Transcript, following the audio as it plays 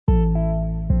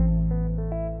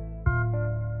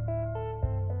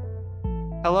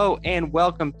Hello and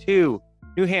welcome to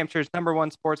New Hampshire's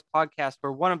 #1 sports podcast,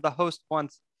 where one of the hosts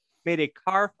once made a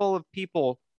car full of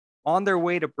people on their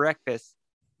way to breakfast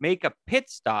make a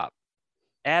pit stop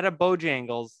at a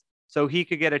Bojangles so he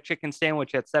could get a chicken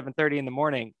sandwich at 7:30 in the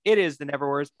morning. It is the Never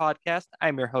Words podcast.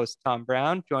 I'm your host, Tom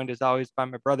Brown, joined as always by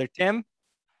my brother, Tim.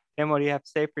 Tim, what do you have to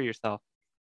say for yourself?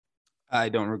 I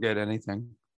don't regret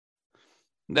anything.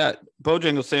 That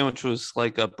Bojangles sandwich was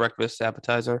like a breakfast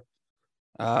appetizer,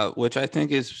 which I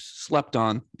think is slept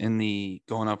on in the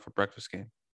going out for breakfast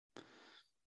game.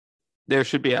 There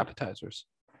should be appetizers.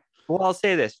 Well, I'll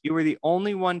say this. You were the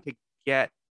only one to get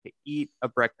to eat a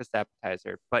breakfast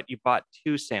appetizer, but you bought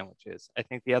two sandwiches. I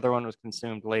think the other one was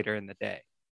consumed later in the day.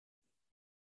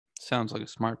 Sounds like a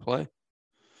smart play.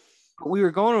 But we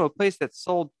were going to a place that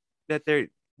sold that there.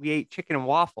 We ate chicken and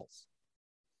waffles.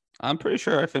 I'm pretty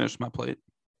sure I finished my plate.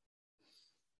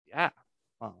 Yeah.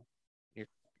 Well,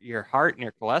 your heart and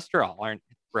your cholesterol aren't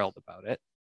thrilled about it.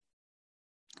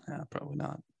 Yeah, probably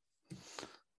not.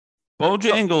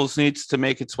 Bojangles needs to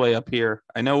make its way up here.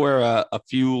 I know we're a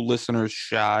few listeners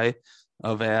shy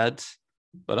of ads,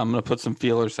 but I'm going to put some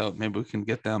feelers out. Maybe we can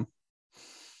get them.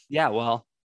 Yeah, well,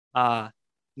 no,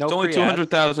 it's only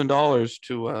 $200,000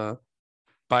 to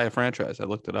buy a franchise. I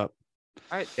looked it up.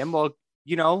 All right, then, well,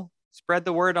 spread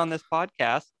the word on this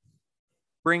podcast.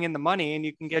 Bring in the money, and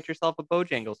you can get yourself a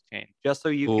Bojangles chain, just so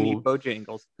you can eat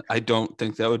Bojangles. I don't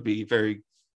think that would be very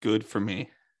good for me.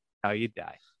 How you'd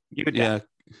die. You would die.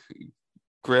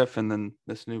 Griff, and then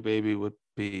this new baby would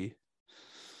be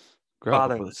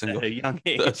fatherless at a young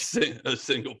age. A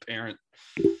single parent.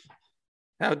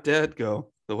 How'd Dad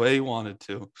go? The way he wanted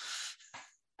to.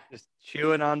 Just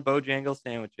chewing on Bojangles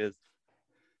sandwiches.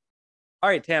 All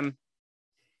right, Tim.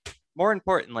 More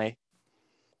importantly,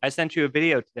 I sent you a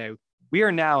video today. We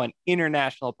are now an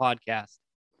international podcast.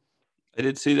 I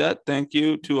did see that. Thank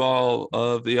you to all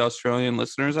of the Australian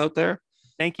listeners out there.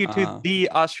 Thank you to the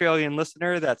Australian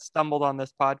listener that stumbled on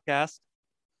this podcast.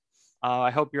 I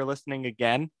hope you're listening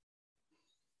again.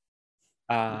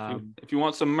 If you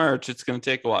want some merch, it's going to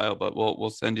take a while, but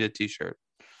we'll send you a T-shirt.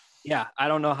 Yeah, I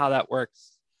don't know how that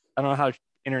works. I don't know how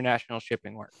international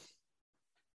shipping works.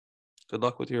 Good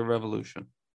luck with your revolution.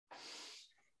 There's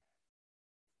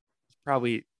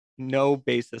probably no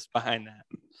basis behind that.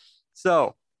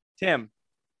 So, Tim,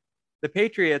 the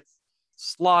Patriots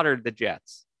slaughtered the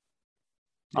Jets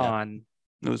on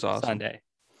it was awesome. Sunday,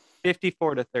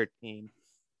 54-13.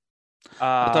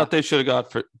 I thought they should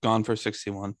have gone for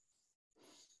 61.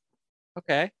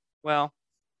 Okay, well,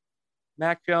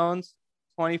 Mac Jones,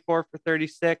 24 for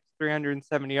 36,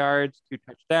 370 yards, 2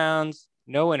 touchdowns,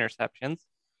 no interceptions.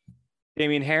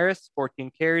 Damian Harris, 14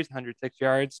 carries, 106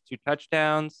 yards, 2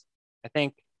 touchdowns. I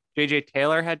think J.J.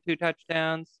 Taylor had 2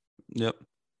 touchdowns. Yep.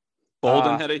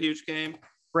 Bolden had a huge game.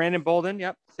 Brandon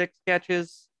Bolden, 6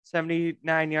 catches,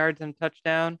 79 yards and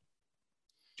touchdown.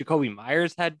 Jacoby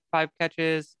Myers had 5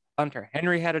 catches. Hunter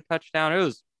Henry had a touchdown. It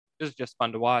was just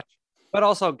fun to watch, but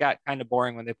also got kind of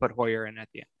boring when they put Hoyer in at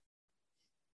the end.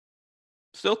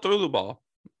 Still threw the ball.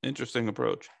 Interesting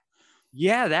approach.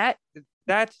 Yeah, that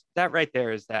right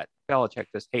there is that Belichick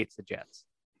just hates the Jets.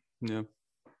 Yeah.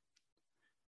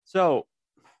 So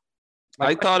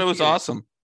I thought it was awesome.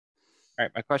 All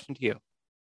right, my question to you.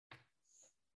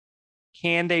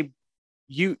 Can they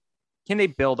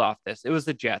build off this? It was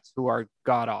the Jets who are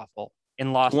god awful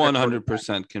and lost.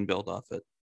 100% can build off it.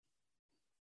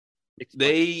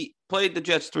 They played the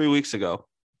Jets 3 weeks ago,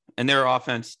 and their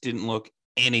offense didn't look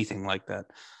anything like that.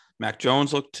 Mac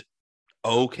Jones looked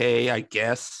okay, I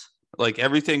guess. Like,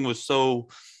 everything was so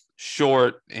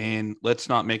short, and let's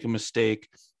not make a mistake.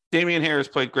 Damian Harris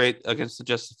played great against the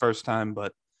Jets the first time,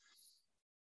 but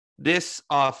this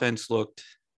offense looked,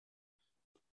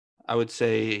 I would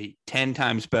say, 10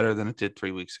 times better than it did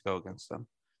 3 weeks ago against them.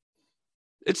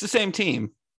 It's the same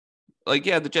team. Like,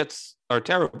 yeah, the Jets are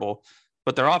terrible,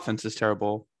 but their offense is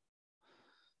terrible.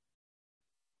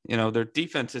 Their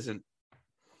defense isn't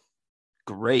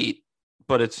great,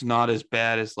 but it's not as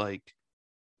bad as, like,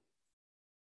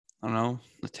 I don't know,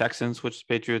 the Texans, which the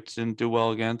Patriots didn't do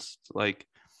well against. Like,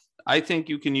 I think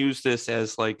you can use this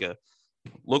as like a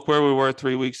look where we were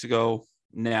 3 weeks ago.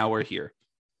 Now we're here.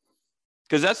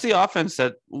 Because that's the offense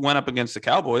that went up against the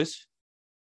Cowboys.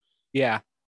 Yeah.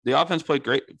 The offense played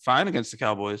fine against the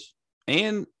Cowboys.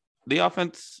 And the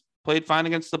offense played fine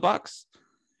against the Bucs.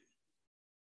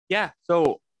 Yeah.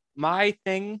 So my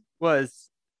thing was,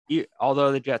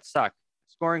 although the Jets suck,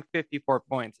 scoring 54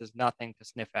 points is nothing to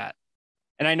sniff at.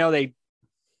 And I know they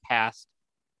passed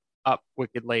up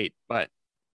wicked late, but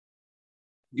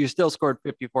you still scored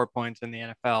 54 points in the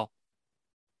NFL,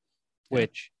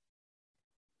 which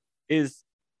is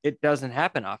it doesn't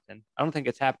happen often. I don't think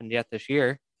it's happened yet this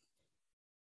year.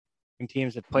 And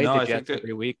teams have played No, the I think Jets that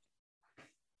every week.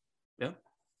 yeah.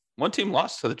 One team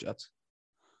lost to the Jets.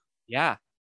 Yeah.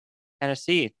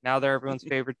 Tennessee. Now they're everyone's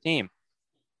favorite team.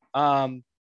 Um,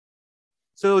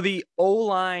 so the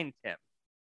O-line, Tim.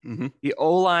 Mm-hmm. The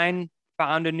O-line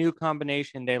found a new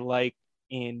combination they like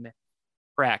in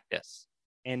practice.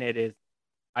 And it is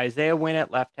Isaiah Wynn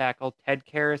at left tackle, Ted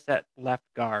Karras at left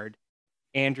guard,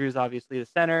 Andrews obviously the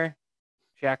center,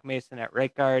 Shaq Mason at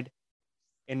right guard,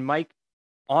 and Mike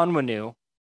Onwenu,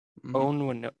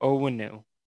 Onwenu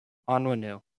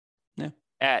Yeah.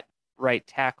 at right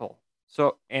tackle.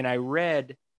 So, and I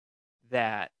read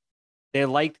that they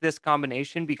liked this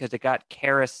combination because it got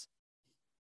Karras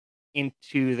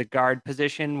into the guard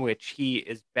position, which he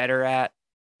is better at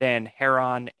than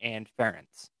Heron and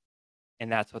Ferentz.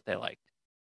 And that's what they liked.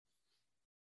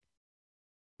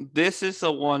 This is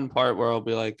the one part where I'll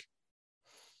be like,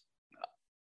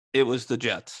 it was the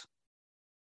Jets.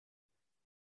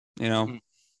 You know, Mm.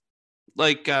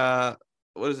 like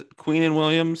what is it? Queen and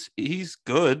Williams. He's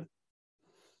good.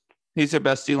 He's their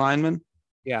best D lineman.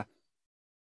 Yeah.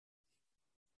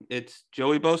 It's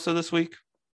Joey Bosa this week.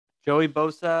 Joey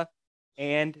Bosa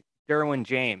and Derwin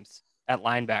James at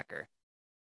linebacker.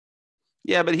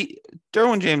 Yeah, but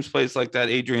Derwin James plays like that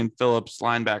Adrian Phillips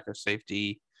linebacker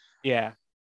safety. Yeah.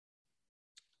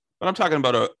 But I'm talking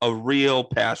about a real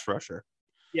pass rusher.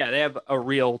 Yeah, they have a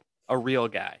real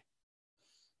guy.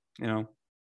 You know,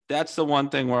 that's the one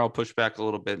thing where I'll push back a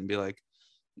little bit and be like,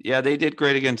 yeah, they did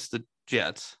great against the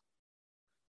Jets.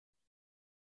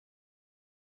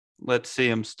 Let's see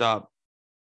him stop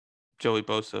Joey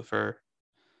Bosa for,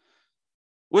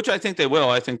 which I think they will.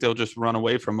 I think they'll just run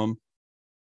away from him.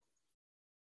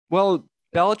 Well,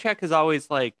 Belichick has always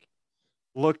like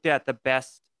looked at the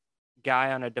best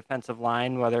guy on a defensive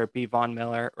line, whether it be Von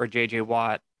Miller or JJ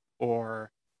Watt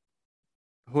or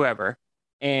whoever,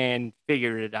 and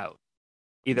figured it out.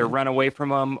 Either run away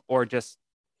from him or just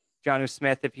Jonnu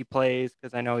Smith if he plays,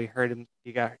 because I know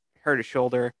he got hurt his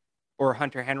shoulder, or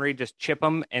Hunter Henry, just chip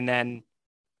him and then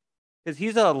because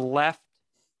he's a left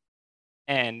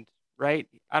end, right?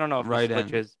 I don't know if Right he end.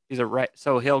 switches. He's a right,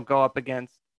 so he'll go up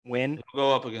against Win. He'll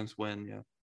go up against Win, yeah.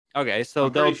 Okay, so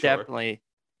I'm they'll pretty sure.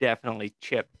 definitely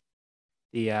chip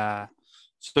the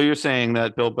So you're saying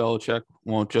that Bill Belichick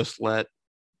won't just let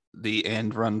the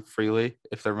end run freely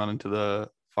if they're running to the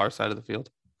far side of the field?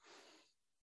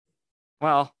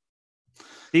 well,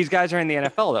 these guys are in the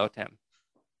NFL though, Tim.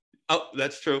 Oh,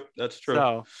 that's true. That's true.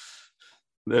 So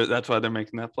That's why they're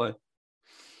making that play.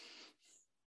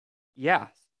 yeah.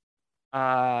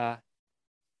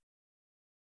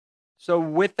 So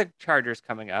with the Chargers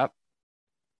coming up,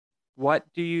 what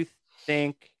do you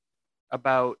think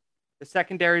about the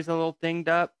secondary is a little dinged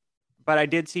up, but I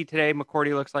did see today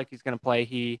McCourty looks like he's going to play.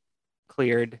 He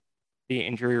cleared the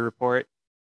injury report.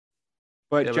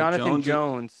 But Yeah, Jonathan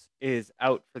Jones is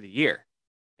out for the year,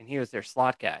 and he was their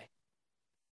slot guy.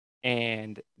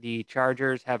 And the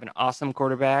Chargers have an awesome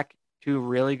quarterback, two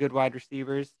really good wide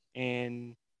receivers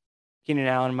in Keenan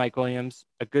Allen and Mike Williams,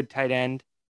 a good tight end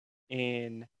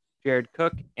in Jared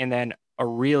Cook, and then a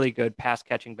really good pass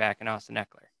catching back in Austin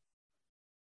Eckler.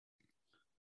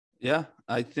 Yeah,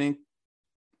 I think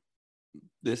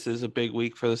this is a big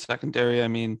week for the secondary. I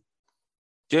mean,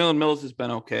 Jalen Mills has been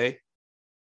okay,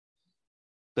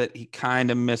 but he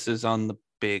kind of misses on the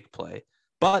big play.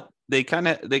 But they got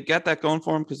that going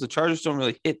for him because the Chargers don't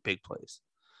really hit big plays.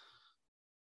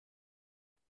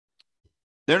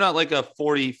 They're not like a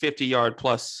 40, 50-yard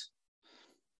plus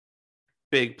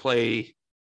big play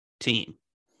team.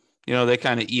 You know, they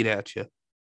kind of eat at you,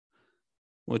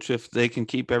 which if they can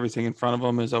keep everything in front of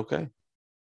them is okay.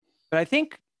 But I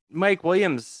think Mike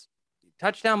Williams,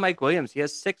 Mike Williams, he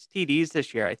has 6 TDs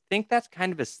this year. I think that's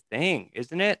kind of his thing,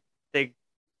 isn't it?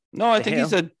 I think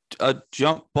he's a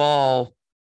jump ball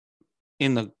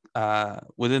in the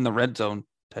within the red zone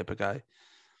type of guy.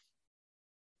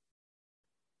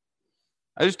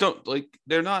 I just don't like,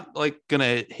 they're not like going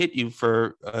to hit you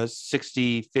for a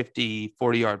 60, 50,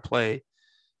 40-yard play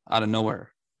out of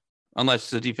nowhere unless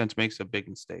the defense makes a big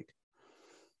mistake.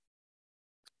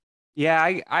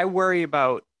 Yeah, I worry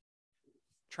about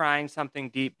trying something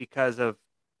deep because of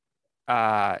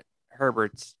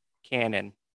Herbert's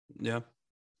cannon. Yeah.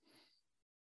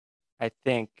 I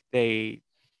think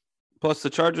Plus, the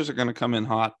Chargers are going to come in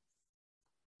hot.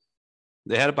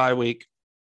 They had a bye week.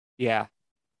 Yeah.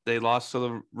 They lost to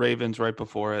the Ravens right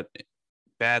before it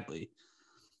badly.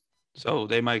 So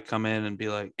they might come in and be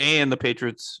like, and the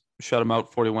Patriots shut them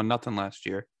out 41-0 last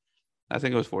year. I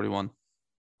think it was 41.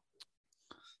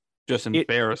 Just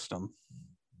embarrassed them.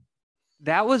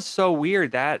 That was so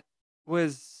weird. That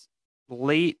was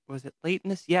late. Was it late in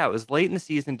this? Yeah, it was late in the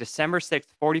season, December 6th,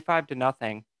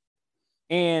 45-0.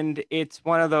 And it's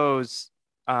one of those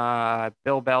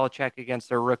Bill Belichick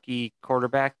against a rookie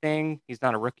quarterback thing. He's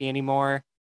not a rookie anymore.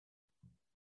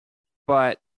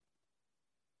 But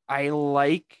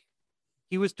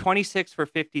he was 26 for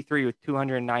 53 with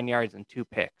 209 yards and 2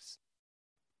 picks.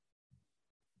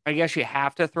 I guess you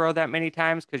have to throw that many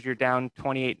times because you're down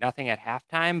 28-0 at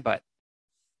halftime. But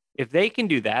if they can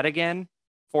do that again,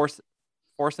 force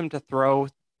him to throw,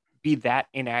 be that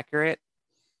inaccurate,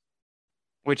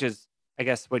 which is, I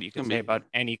guess, what you could say about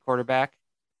any quarterback.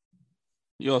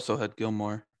 You also had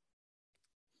Gilmore.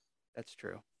 That's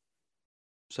true.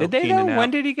 So did they Keenan though?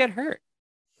 When did he get hurt?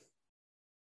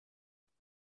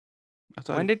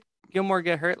 When did Gilmore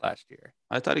get hurt last year?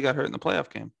 I thought he got hurt in the playoff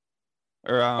game.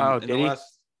 Or did he?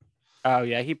 Oh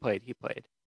yeah, he played.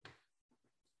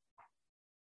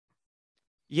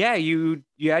 Yeah, you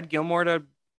had Gilmore to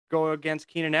go against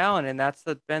Keenan Allen, and that's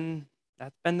been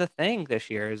the thing this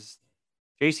year. Is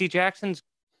J.C. Jackson's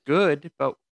good,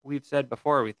 but we've said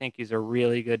before we think he's a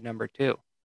really good number 2.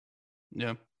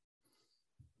 Yeah.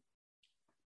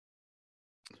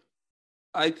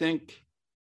 I think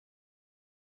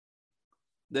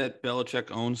that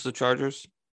Belichick owns the Chargers.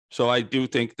 So I do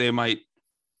think they might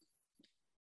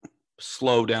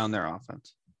slow down their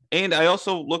offense. And I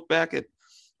also look back at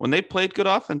when they played good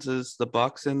offenses, the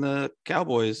Bucs and the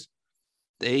Cowboys,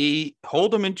 they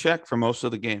hold them in check for most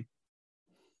of the game.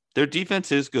 Their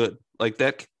defense is good. Like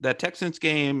that Texans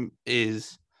game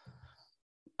is,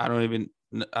 I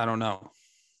don't know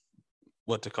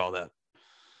what to call that.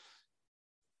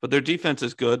 But their defense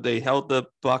is good. They held the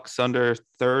Bucs under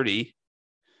 30,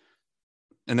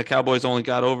 and the Cowboys only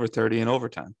got over 30 in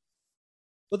overtime.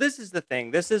 Well, this is the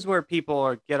thing. This is where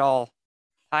people get all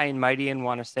high and mighty and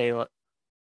want to say,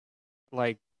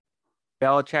 like,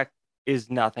 Belichick is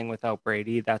nothing without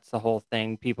Brady. That's the whole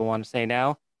thing people want to say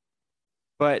now.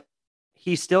 But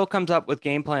he still comes up with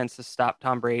game plans to stop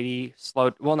Tom Brady, slow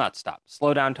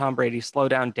down Tom Brady, slow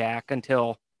down Dak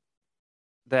until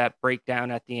that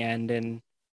breakdown at the end and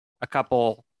a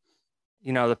couple,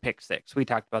 the pick six. We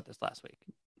talked about this last week.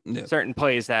 Yeah. Certain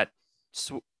plays that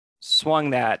swung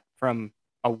that from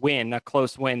a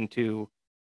close win, to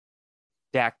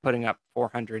Dak putting up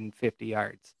 450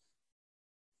 yards.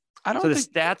 So the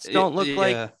stats don't look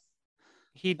like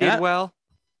he did well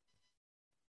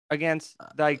against,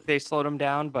 like, they slowed him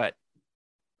down, but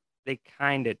they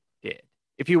kind of did.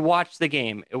 If you watch the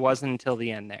game, it wasn't until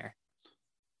the end there.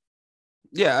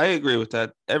 Yeah, I agree with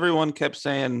that. Everyone kept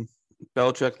saying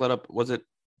Belichick let up, was it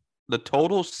the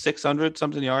total 600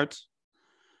 something yards?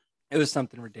 It was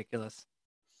something ridiculous.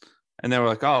 And they were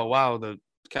like, oh, wow, the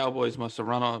Cowboys must have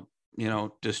run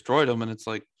on, destroyed them. And it's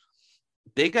like,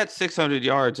 they got 600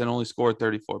 yards and only scored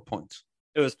 34 points.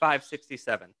 It was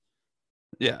 567.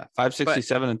 Yeah,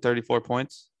 567 and 34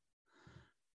 points.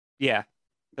 Yeah,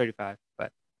 35,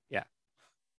 but yeah.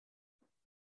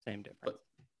 Same difference.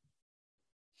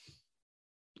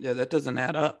 Yeah, that doesn't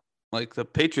add up. Like, the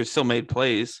Patriots still made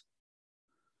plays.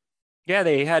 Yeah,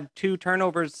 they had 2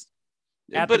 turnovers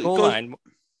at the goal line.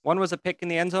 One was a pick in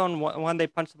the end zone, one they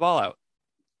punched the ball out.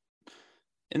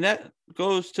 And that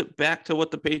goes back to what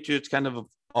the Patriots kind of have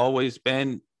always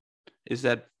been, is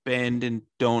that bend and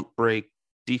don't break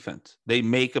defense. They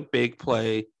make a big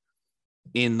play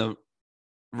in the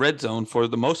red zone for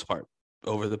the most part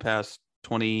over the past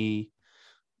 20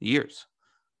 years.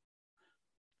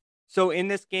 So in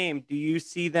this game, do you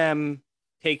see them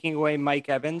taking away Mike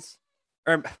Evans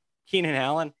or Keenan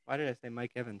Allen? Why did I say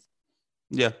Mike Evans?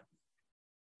 Yeah.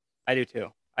 I do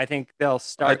too. I think they'll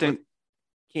start with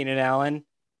Keenan Allen,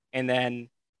 and then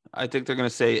I think they're going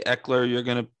to say, Eckler, you're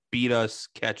going to beat us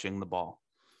catching the ball.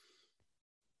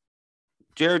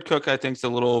 Jared Cook, I think, is a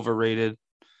little overrated.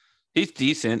 He's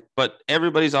decent, but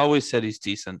everybody's always said he's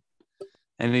decent,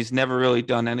 and he's never really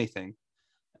done anything.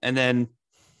 And then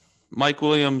Mike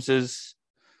Williams is,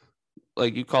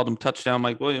 like you called him touchdown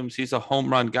Mike Williams, he's a home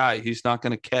run guy. He's not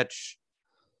going to catch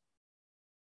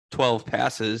 12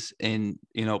 passes and,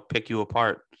 pick you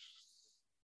apart.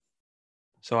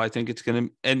 So I think it's going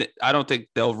to, and I don't think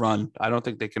they'll run. I don't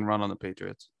think they can run on the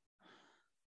Patriots.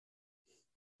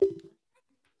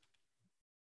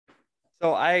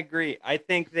 So I agree. I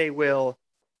think they will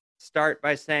start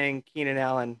by saying, Keenan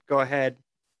Allen, go ahead.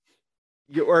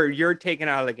 You're taken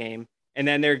out of the game. And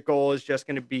then their goal is just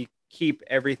going to be keep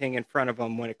everything in front of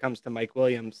them when it comes to Mike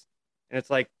Williams. And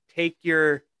it's like,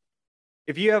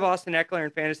 if you have Austin Eckler in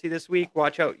fantasy this week,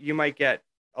 watch out. You might get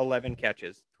 11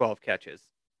 catches, 12 catches.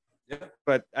 Yeah.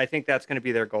 But I think that's going to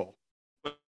be their goal.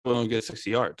 We'll only get 60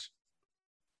 yards.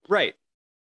 Right.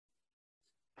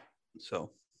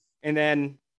 So, And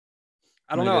then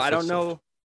I don't I know. guess I don't that's know.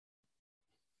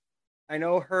 I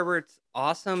know Herbert's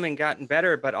awesome and gotten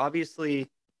better, but obviously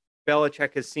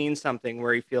Belichick has seen something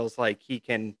where he feels like he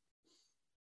can.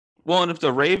 well, and if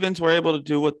the Ravens were able to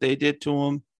do what they did to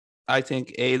him, I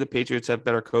think A, the Patriots have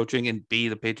better coaching, and B,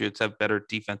 the Patriots have better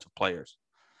defensive players.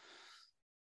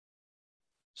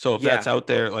 So if Yeah, that's out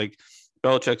there, like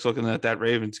Belichick's looking at that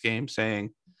Ravens game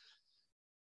saying,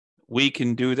 we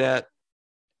can do that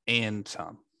and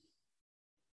some.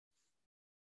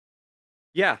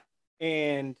 yeah.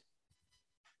 And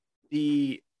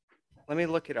let me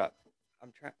look it up.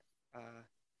 I'm trying. Uh,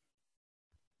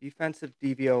 Defensive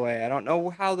DVOA. I don't know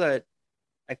how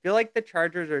I feel like the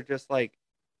Chargers are just like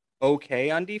okay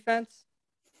on defense.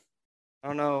 I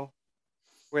don't know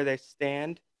where they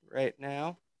stand right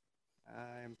now.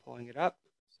 I'm pulling it up.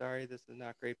 Sorry, this is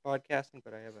not great podcasting,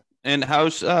 but I have a. And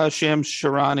how's Shams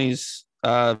Sharani's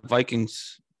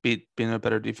Vikings being a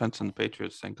better defense than the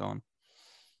Patriots think going?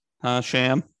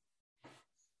 Sham?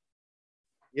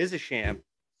 He is a sham.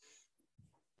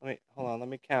 Hold on. Let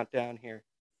me count down here.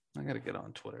 I got to get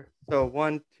on Twitter. So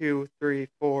 1, 2, 3,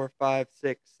 4, 5,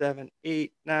 6, 7,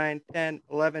 8, 9, 10,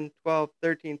 11, 12,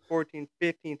 13, 14,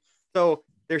 15. So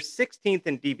they're 16th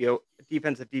in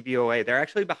defensive DVOA. They're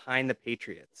actually behind the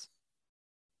Patriots.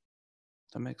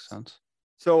 That makes sense.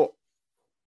 So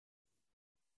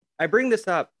I bring this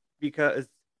up because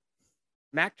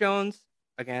Mac Jones,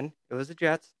 again, it was the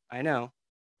Jets, I know,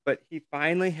 but he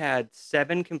finally had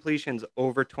 7 completions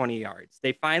over 20 yards.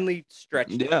 They finally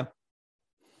stretched it. Yeah.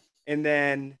 And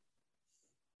then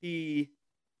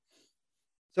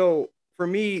so for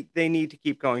me, they need to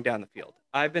keep going down the field.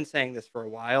 I've been saying this for a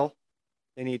while.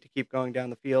 They need to keep going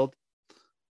down the field.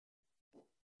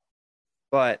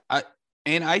 But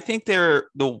I think they're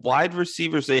the wide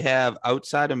receivers they have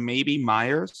outside of maybe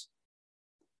Myers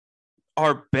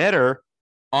are better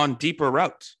on deeper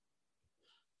routes.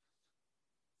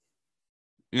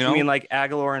 You you mean know? like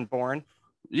Aguilar and Bourne?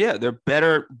 Yeah, they're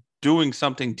better doing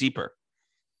something deeper.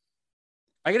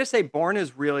 I got to say, Bourne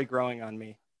is really growing on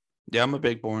me. Yeah, I'm a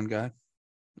big Bourne guy.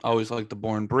 Always like the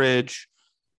Bourne Bridge.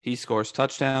 He scores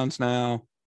touchdowns now.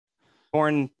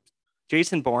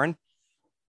 Jason Bourne,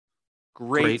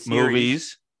 great Great series.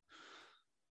 movies.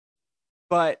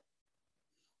 But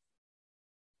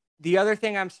the other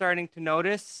thing I'm starting to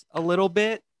notice a little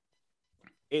bit,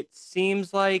 it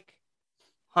seems like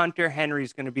Hunter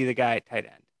Henry's going to be the guy at tight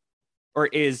end, or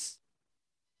it's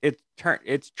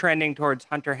trending towards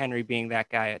Hunter Henry being that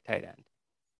guy at tight end.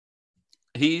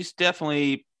 He's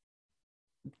definitely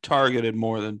targeted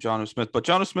more than Jonnu Smith, but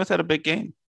Jonnu Smith had a big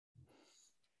game.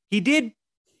 He did,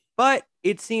 but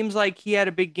it seems like he had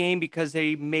a big game because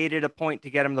they made it a point to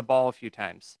get him the ball a few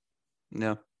times.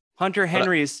 Yeah. Hunter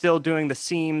Henry is still doing the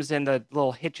seams and the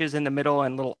little hitches in the middle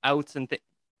and little outs and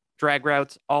drag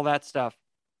routes, all that stuff,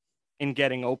 and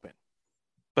getting open.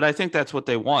 But I think that's what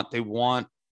they want. They want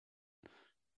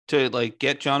to like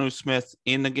get Jonnu Smith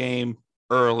in the game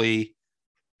early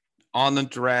on the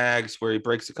drags where he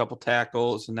breaks a couple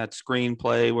tackles and that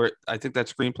screenplay where I think that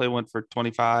screenplay went for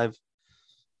 25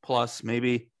 plus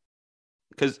maybe.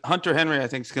 Because Hunter Henry, I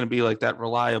think, is going to be like that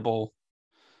reliable.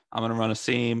 I'm going to run a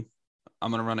seam. I'm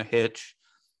going to run a hitch.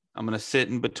 I'm going to sit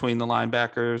in between the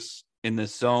linebackers in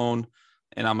this zone,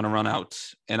 and I'm going to run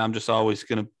outs. And I'm just always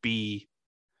going to be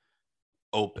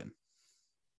open.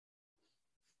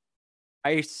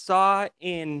 I saw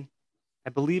I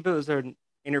believe it was an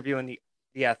interview in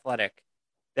the Athletic,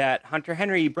 that Hunter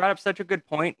Henry brought up such a good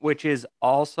point, which is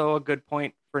also a good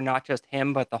point for not just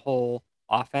him, but the whole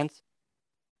offense.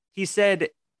 He said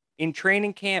in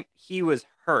training camp, he was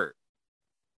hurt.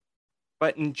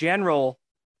 But in general,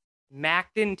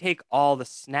 Mac didn't take all the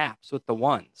snaps with the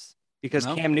ones because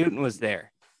No. Cam Newton was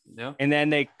there. Yeah. And then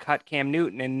they cut Cam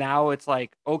Newton. And now it's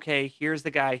like, okay, here's the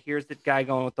guy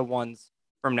going with the ones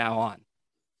from now on.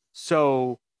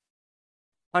 So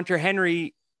Hunter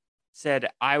Henry said,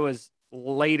 I was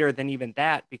later than even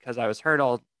that because I was hurt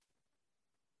all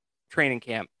training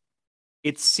camp.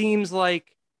 It seems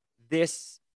like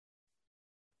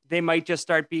they might just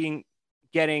start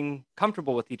getting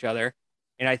comfortable with each other.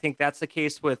 And I think that's the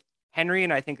case with Henry,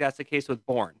 and I think that's the case with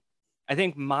Bourne. I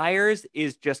think Myers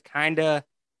is just kind of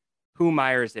who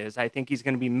Myers is. I think he's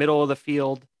going to be middle of the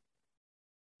field,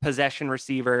 possession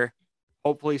receiver.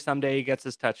 Hopefully someday he gets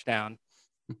his touchdown.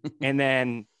 And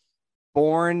then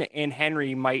Bourne and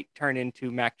Henry might turn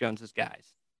into Mac Jones's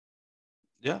guys.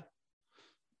 Yeah.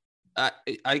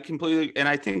 I completely, and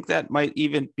I think that might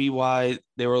even be why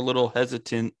they were a little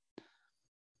hesitant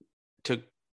to,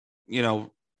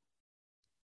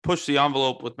 push the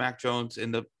envelope with Mac Jones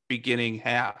in the beginning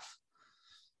half.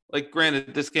 like,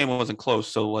 granted, this game wasn't close,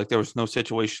 so like there was no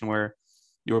situation where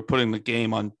you were putting the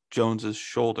game on Jones's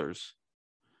shoulders.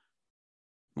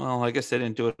 Well, I guess they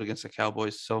didn't do it against the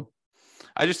Cowboys, so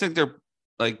I just think they're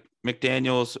like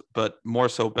McDaniels, but more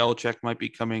so Belichick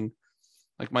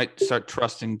might start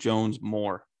trusting Jones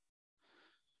more.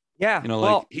 Yeah, Like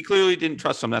well, he clearly didn't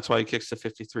trust him. That's why he kicks the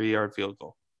 53-yard field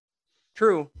goal.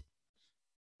 true.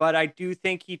 But I do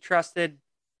think he trusted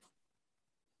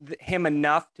him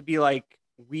enough to be like,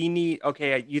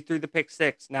 okay, you threw the pick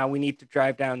six. Now we need to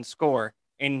drive down and score.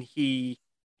 And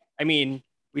I mean,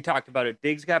 we talked about it.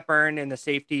 Diggs got burned and the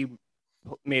safety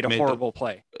made a horrible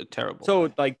play. Terrible.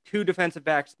 So like two defensive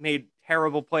backs made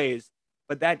terrible plays,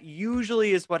 but that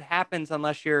usually is what happens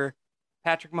unless you're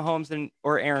Patrick Mahomes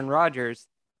or Aaron Rodgers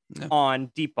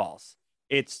on deep balls.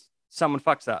 It's someone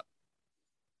fucks up.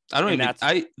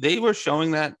 They were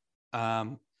showing that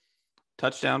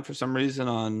touchdown for some reason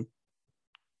on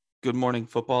Good Morning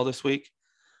Football this week.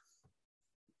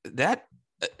 That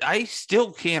I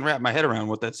still can't wrap my head around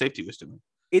what that safety was doing.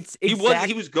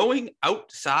 He was going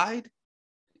outside.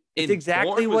 It's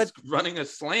exactly what was running a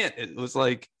slant. It was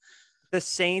like the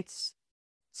Saints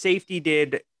safety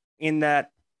did in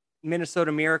that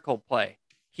Minnesota Miracle play.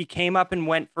 He came up and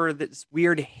went for this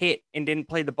weird hit and didn't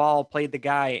play the ball, played the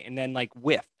guy, and then like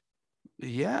whiffed.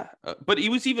 Yeah, but he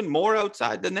was even more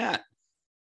outside than that.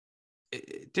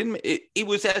 It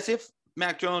was as if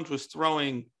Mac Jones was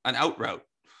throwing an out route.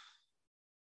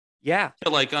 Yeah, to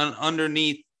like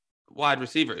underneath wide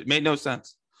receiver. It made no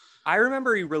sense. I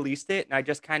remember he released it, and I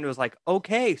just kind of was like,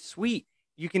 "Okay, sweet."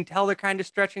 You can tell they're kind of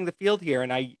stretching the field here,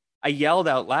 and I yelled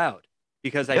out loud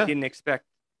because I didn't expect.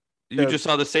 You just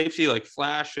saw the safety like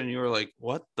flash, and you were like,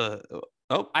 "What the?"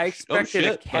 Oh, I expected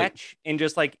a catch and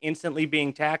just like instantly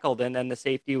being tackled, and then the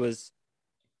safety was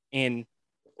in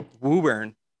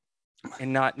Woburn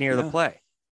and not near the play.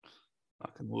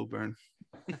 Fucking Woburn.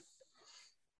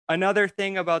 Another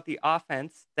thing about the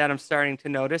offense that I'm starting to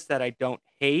notice that I don't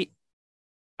hate.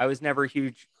 I was never a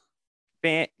huge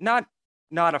fan, not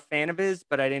a fan of his,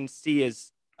 but I didn't see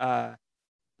his the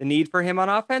need for him on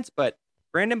offense. But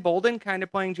Brandon Bolden kind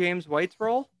of playing James White's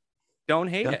role. Don't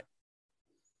hate it.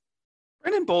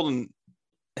 Brandon Bolden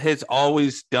has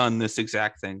always done this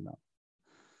exact thing, though.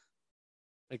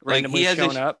 Like randomly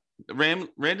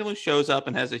randomly shows up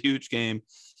and has a huge game.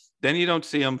 Then you don't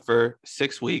see him for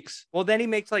 6 weeks. Well, then he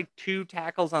makes like 2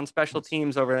 tackles on special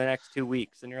teams over the next 2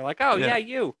 weeks. And you're like, oh, yeah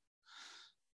you.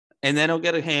 And then he'll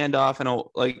get a handoff. And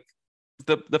he'll, like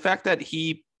the fact that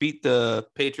he beat the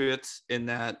Patriots in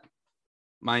that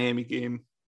Miami game,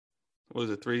 what was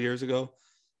it, 3 years ago?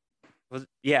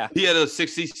 He had a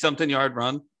 60-something yard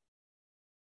run.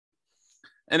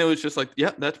 And it was just like,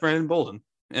 that's Brandon Bolden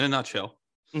in a nutshell.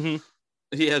 Mm-hmm.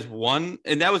 He has one,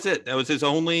 and that was it. That was his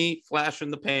only flash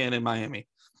in the pan in Miami.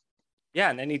 Yeah,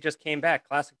 and then he just came back.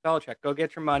 Classic Belichick. Go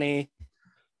get your money,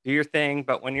 do your thing.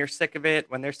 But when you're sick of it,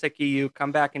 when they're sick of you,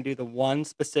 come back and do the one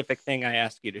specific thing I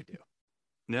ask you to do.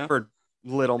 Yeah. For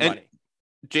little money.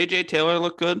 J.J. Taylor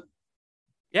looked good.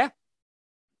 Yeah.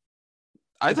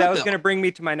 That was going to bring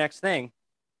me to my next thing.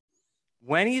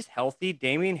 When he's healthy,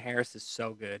 Damian Harris is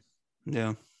so good.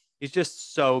 Yeah. He's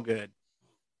just so good.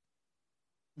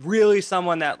 Really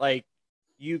someone that, like,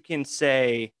 you can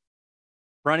say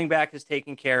running back is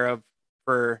taken care of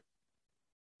for,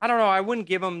 I don't know, I wouldn't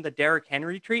give him the Derrick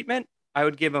Henry treatment. I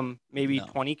would give him maybe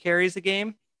 20 carries a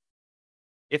game.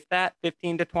 If that,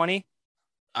 15 to 20.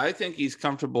 I think he's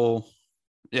comfortable,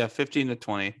 15 to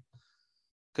 20.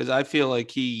 Because I feel like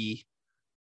he's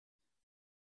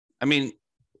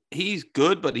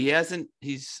good, but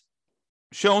he's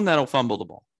shown that he'll fumble the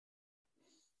ball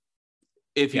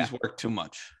if he's worked too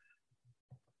much.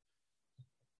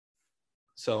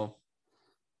 So, all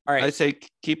right, I say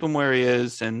keep him where he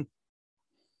is, and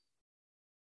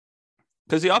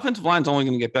because the offensive line's only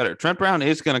going to get better. Trent Brown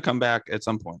is going to come back at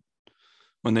some point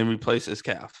when they replace his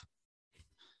calf.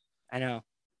 I know.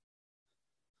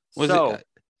 What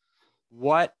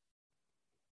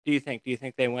do you think? Do you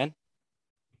think they win?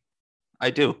 I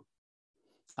do.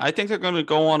 I think they're going to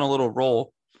go on a little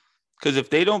roll because if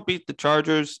they don't beat the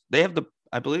Chargers, they have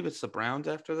I believe it's the Browns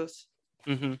after this.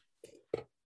 Mm-hmm.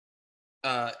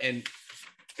 And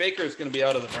Baker's going to be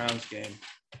out of the Browns game.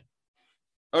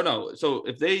 Oh, no. So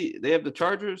if they have the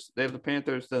Chargers, they have the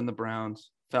Panthers, then the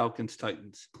Browns, Falcons,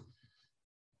 Titans.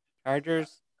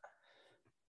 Chargers,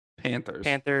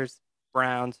 Panthers,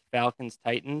 Browns, Falcons,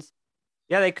 Titans.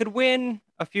 Yeah, they could win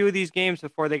a few of these games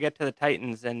before they get to the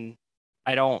Titans, and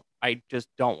I just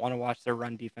don't want to watch their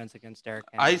run defense against Derrick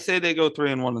Henry. I say they go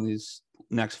 3-1 in these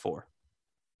next 4.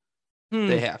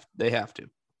 They have to.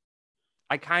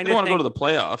 I kind of want to go to the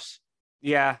playoffs.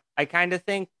 Yeah, I kind of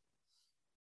think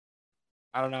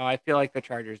I don't know. I feel like the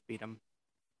Chargers beat them.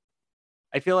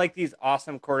 I feel like these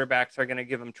awesome quarterbacks are going to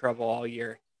give them trouble all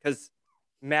year because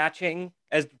matching,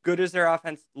 as good as their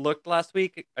offense looked last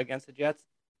week against the Jets,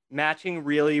 matching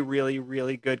really, really,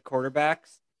 really good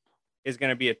quarterbacks is going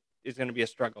to be a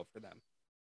struggle for them.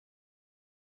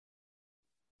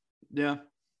 Yeah.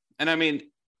 And I mean,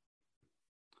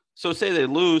 so say they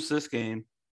lose this game,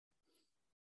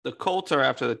 the Colts are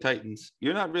after the Titans.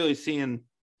 You're not really seeing.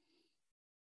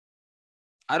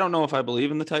 I don't know if I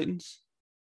believe in the Titans.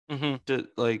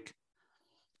 Like,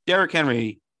 Derrick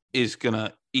Henry is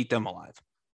gonna eat them alive.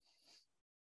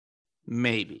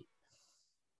 Maybe.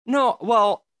 No,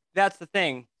 well, that's the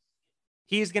thing.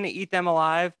 He's going to eat them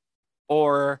alive,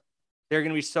 or they're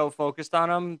going to be so focused on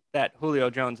him that Julio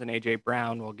Jones and A.J.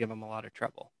 Brown will give him a lot of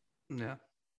trouble. Yeah.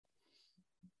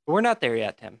 But we're not there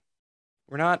yet, Tim.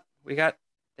 We're not.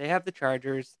 They have the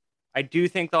Chargers. I do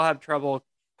think they'll have trouble.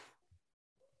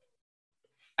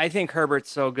 I think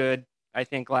Herbert's so good. I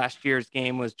think last year's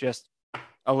game was just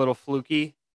a little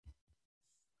fluky,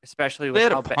 especially They with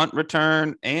had how a punt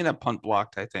return and a punt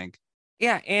blocked, I think.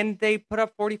 Yeah, and they put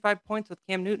up 45 points with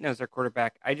Cam Newton as their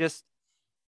quarterback.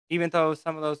 Even though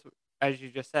some of those, as you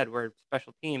just said, were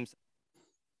special teams,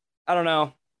 I don't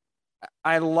know.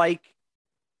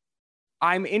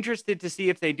 I'm interested to see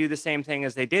if they do the same thing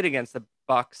as they did against the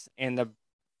Bucks and the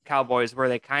Cowboys, where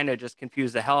they kind of just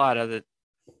confuse the hell out of the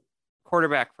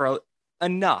quarterback for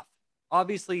enough.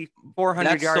 Obviously, 400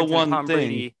 That's the yards and one Tom thing.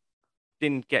 Brady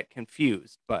didn't get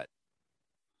confused, but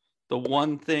The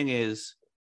one thing is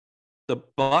the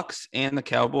Bucks and the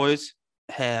Cowboys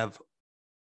have,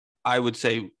 I would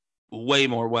say, way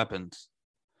more weapons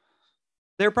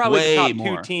they're probably the top two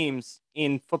more teams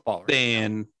in football right now.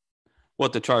 than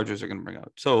what the Chargers are going to bring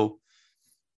out. So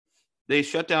they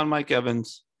shut down Mike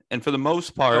Evans, and for the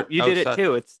most part, You did it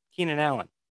too. It's Keenan Allen.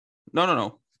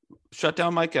 No. Shut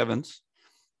down Mike Evans.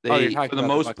 You're They, talking for the about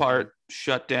the most Bucks part, again.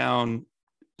 shut down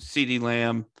CeeDee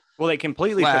Lamb. Well, they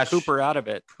completely took Cooper out of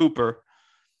it. Cooper.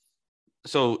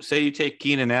 So say you take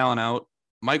Keenan Allen out,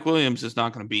 Mike Williams is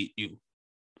not going to beat you.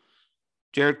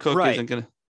 Jared Cook isn't going to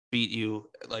beat you.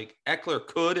 Like, Eckler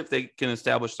could if they can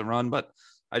establish the run, but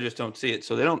I just don't see it.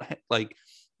 So they don't like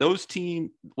those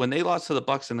teams. When they lost to the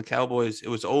Bucks and the Cowboys, it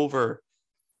was over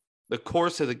the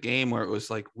course of the game where it was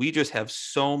like, we just have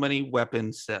so many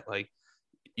weapons that, like,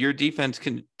 your defense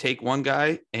can take one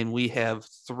guy and we have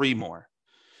 4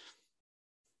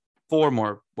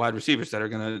 more wide receivers that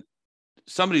are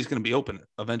somebody's going to be open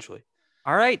eventually.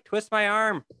 All right. Twist my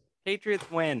arm. Patriots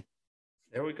win.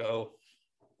 There we go.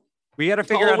 We got to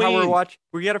figure out how we're watching.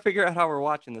 We got to figure out how we're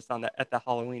watching this at the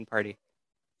Halloween party.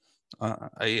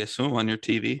 I assume on your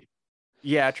TV.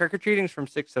 Yeah, trick or treating's from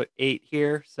 6 to 8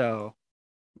 here. So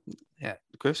yeah,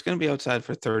 Griff's gonna be outside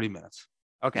for 30 minutes.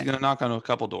 Okay, he's gonna knock on a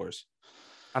couple doors.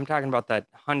 I'm talking about the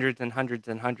hundreds and hundreds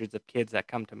and hundreds of kids that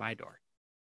come to my door.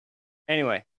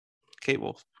 Anyway, Kate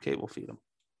will feed them.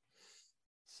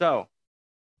 So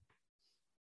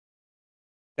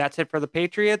that's it for the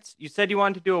Patriots. You said you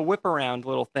wanted to do a whip around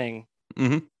little thing.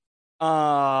 Mm-hmm.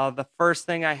 The first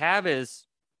thing I have is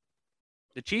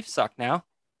the Chiefs suck now.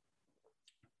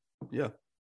 Yeah.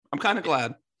 I'm kind of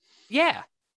glad. Yeah.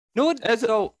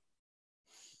 So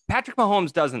Patrick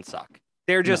Mahomes doesn't suck.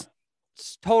 They're just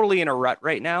totally in a rut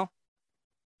right now.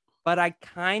 But I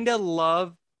kind of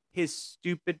love his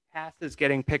stupid passes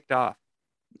getting picked off.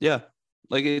 Yeah.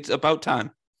 Like, it's about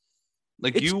time.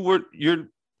 Like, you're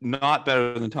not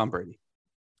better than Tom Brady.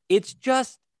 It's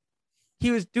just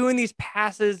he was doing these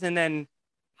passes and then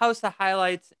House of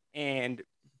Highlights and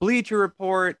Bleacher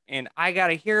Report, and I got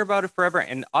to hear about it forever.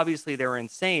 And obviously they were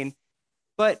insane.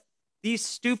 But these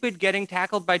stupid getting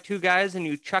tackled by 2 guys and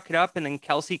you chuck it up and then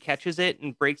Kelsey catches it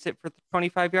and breaks it for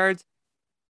 25 yards.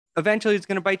 Eventually it's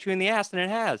going to bite you in the ass, and it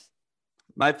has.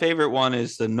 My favorite one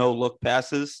is the no-look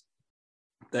passes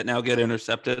that now get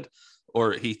intercepted,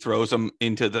 or he throws them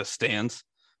into the stands,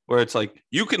 where it's like,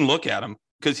 you can look at him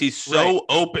because he's so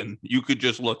open. You could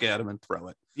just look at him and throw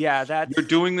it. Yeah, you're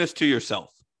doing this to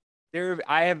yourself.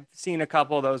 I have seen a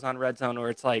couple of those on Red Zone where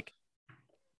it's like,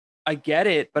 I get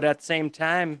it, but at the same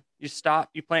time, you stop,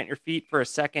 you plant your feet for a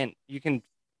second, you can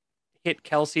hit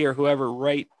Kelsey or whoever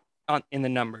right in the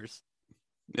numbers.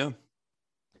 Yeah.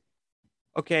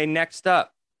 Okay, next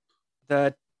up,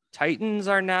 the Titans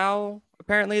are now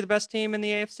apparently the best team in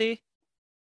the AFC.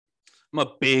 I'm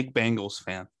a big Bengals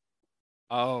fan.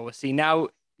 Oh, see, now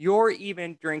you're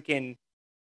even drinking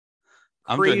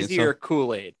crazier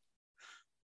Kool-Aid.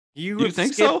 You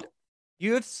think so?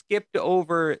 You have skipped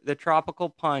over the tropical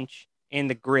punch and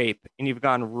the grape, and you've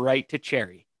gone right to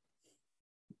cherry.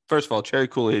 First of all, cherry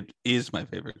Kool-Aid is my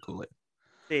favorite Kool-Aid.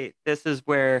 See, this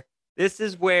This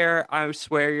is where I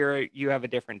swear you have a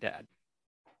different dad.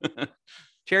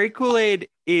 Cherry Kool-Aid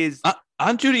is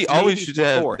Aunt Judy always maybe should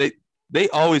have. fourth. They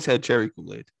always had cherry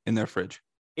Kool-Aid in their fridge.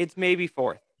 It's maybe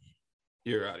fourth.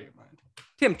 You're out of your mind.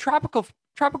 Tim,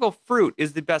 tropical fruit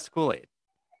is the best Kool-Aid.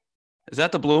 Is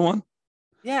that the blue one?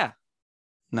 Yeah.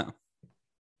 No.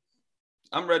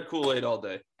 I'm red Kool-Aid all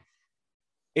day.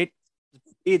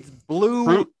 It's blue.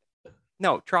 Fruit.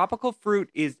 No, tropical fruit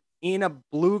is in a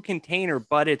blue container,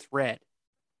 but it's red.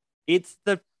 It's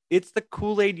the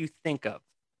Kool-Aid you think of.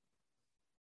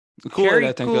 The Kool-Aid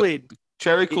I think Kool-Aid. of.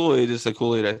 Cherry Kool-Aid is the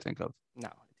Kool-Aid I think of. No,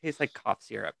 it tastes like cough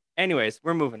syrup. Anyways,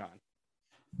 we're moving on.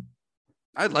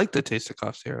 I like the taste of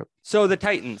cough syrup. So the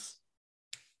Titans.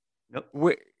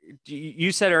 Yep.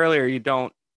 You said earlier you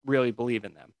don't really believe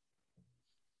in them.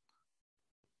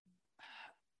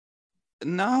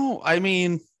 No, I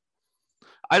mean,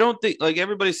 I don't think, like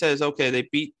everybody says, okay, they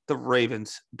beat the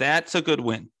Ravens. That's a good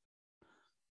win.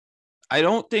 I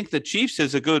don't think the Chiefs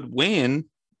is a good win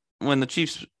when the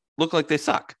Chiefs look like they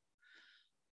suck.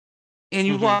 And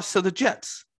you lost to the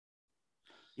Jets.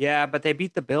 Yeah, but they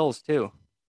beat the Bills too.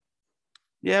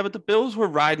 Yeah, but the Bills were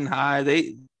riding high.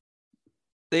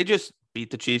 They just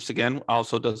beat the Chiefs again.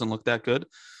 Also doesn't look that good.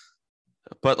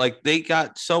 But like they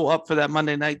got so up for that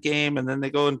Monday night game, and then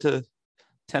they go into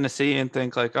Tennessee and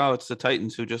think like, oh, it's the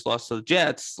Titans who just lost to the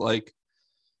Jets. Like,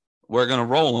 we're gonna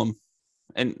roll them,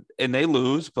 and they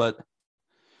lose. But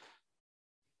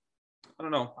I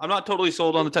don't know. I'm not totally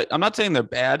sold on the Titans. I'm not saying they're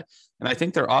bad, and I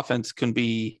think their offense can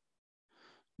be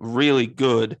really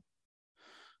good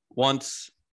once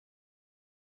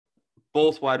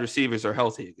both wide receivers are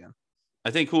healthy again.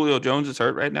 I think Julio Jones is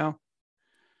hurt right now.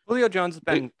 Julio Jones has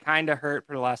been kind of hurt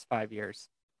for the last 5 years.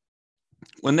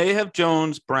 When they have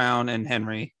Jones, Brown, and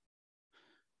Henry,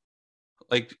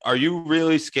 like, are you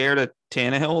really scared of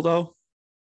Tannehill, though?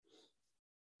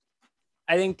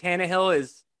 I think Tannehill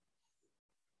is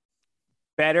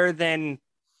better than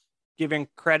giving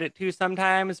credit to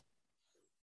sometimes,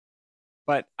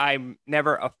 but I'm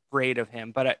never afraid of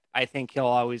him. But I think he'll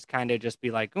always kind of just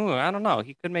be like, "Ooh, I don't know.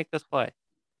 He could make this play."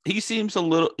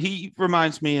 He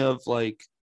reminds me of like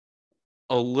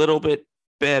a little bit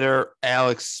better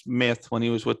Alex Smith when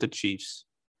he was with the Chiefs.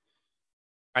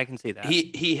 I can see that.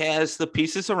 He has the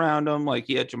pieces around him, like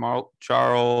he had Jamal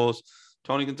Charles,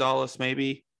 Tony Gonzalez,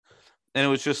 maybe. And it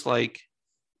was just like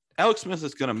Alex Smith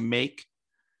is going to make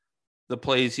the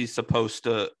plays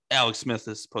Alex Smith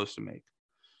is supposed to make.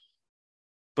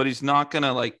 But he's not going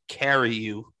to like carry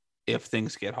you if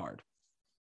things get hard.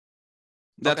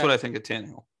 That's what I think of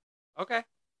Tannehill. Okay.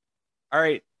 All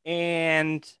right.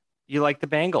 And you like the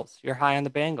Bengals. You're high on the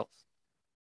Bengals.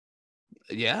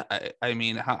 Yeah. I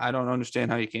mean, I don't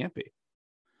understand how you can't be.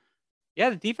 Yeah,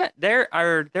 the defense, their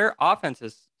offense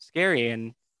is scary,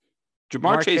 and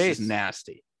Jamar Chase is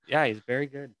nasty. Yeah, he's very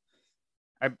good.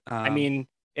 I mean,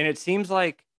 and it seems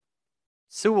like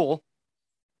Sewell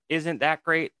isn't that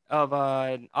great of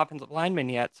an offensive lineman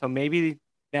yet. So maybe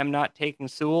them not taking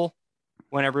Sewell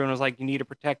when everyone was like, you need to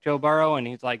protect Joe Burrow. And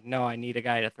he's like, no, I need a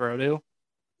guy to throw to.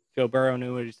 Joe Burrow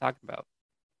knew what he's talking about.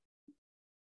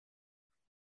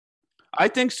 I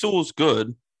think Sewell's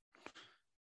good.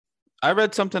 I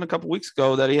read something a couple weeks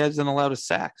ago that he hasn't allowed a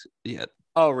sack yet.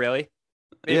 Oh, really?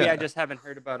 Maybe I just haven't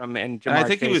heard about him. And I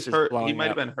think he was hurt. He might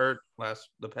have been hurt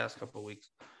the past couple of weeks.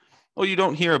 Oh, you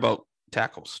don't hear about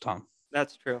tackles, Tom.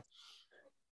 That's true.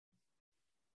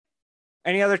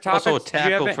 Any other topics? Also a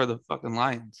tackle for the fucking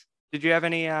Lions. Did you have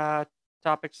any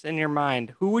topics in your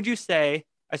mind? Who would you say?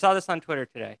 I saw this on Twitter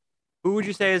today. Who would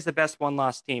you say is the best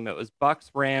one-loss team? It was Bucks,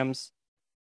 Rams,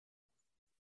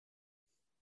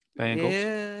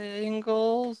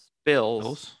 Bills.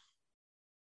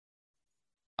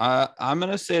 I'm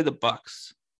gonna say the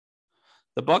Bucks.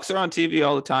 The Bucks are on TV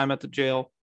all the time at the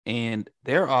jail, and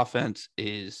their offense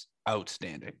is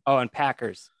outstanding. Oh, and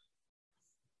Packers.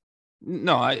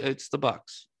 No, it's the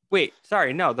Bucks. Wait,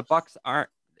 sorry, no, the Bucks aren't.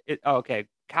 Okay,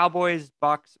 Cowboys,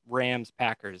 Bucks, Rams,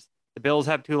 Packers. The Bills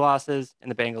have 2 losses, and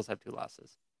the Bengals have 2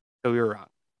 losses. So we were wrong.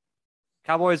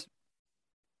 Cowboys,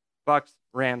 Bucks,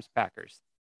 Rams, Packers.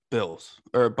 Bills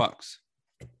or Bucks.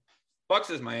 Bucks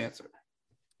is my answer.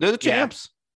 They're the champs.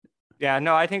 Yeah,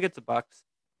 no, I think it's the Bucks.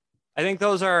 I think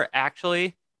those are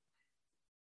actually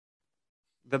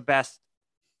the best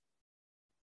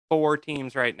 4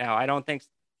 teams right now. I don't think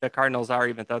the Cardinals are,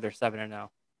 even though they're 7-0.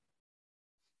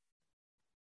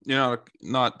 You're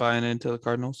not buying into the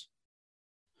Cardinals?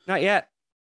 Not yet.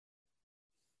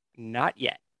 Not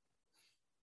yet.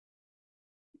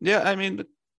 Yeah, I mean,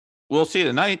 we'll see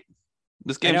tonight.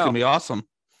 This game's gonna be awesome.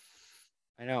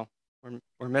 I know.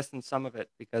 We're missing some of it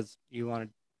because you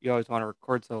always want to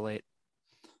record so late.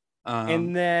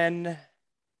 And then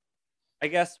I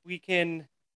guess we can.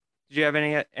 Did you have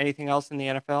anything else in the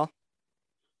NFL?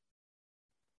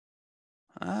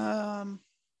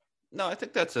 No, I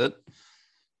think that's it. Okay.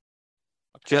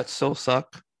 Jets still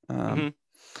suck. Mm-hmm.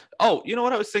 Oh, you know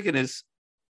what I was thinking is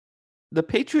the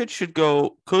Patriots could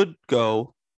go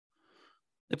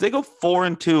if they go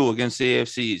 4-2 against the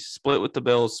AFC, split with the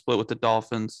Bills, split with the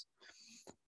Dolphins.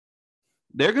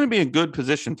 They're going to be in good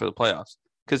position for the playoffs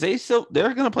because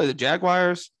they're going to play the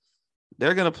Jaguars.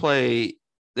 They're going to play.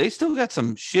 They still got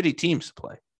some shitty teams to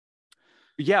play.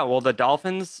 Yeah, well, the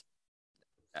Dolphins.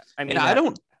 I mean, And I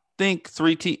don't think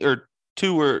two teams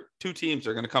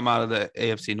are going to come out of the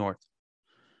AFC North.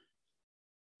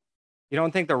 You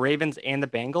don't think the Ravens and the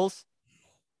Bengals?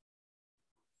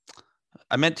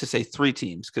 I meant to say 3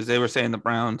 teams because they were saying the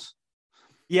Browns.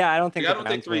 Yeah, I don't think. I don't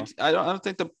think I don't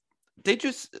think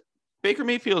Baker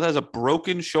Mayfield has a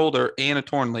broken shoulder and a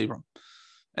torn labrum,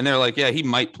 and they're like, yeah, he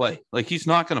might play. Like he's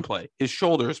not going to play. His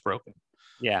shoulder is broken.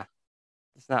 Yeah,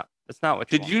 it's not. It's not what.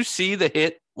 Did you see the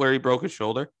hit where he broke his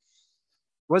shoulder?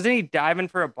 Wasn't he diving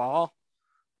for a ball?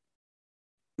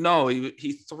 No,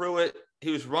 he threw it. He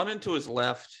was running to his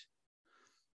left,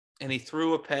 and he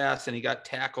threw a pass, and he got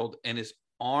tackled, and his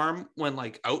arm went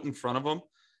like out in front of him.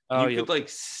 Oh, you could like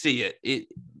see it. It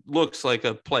looks like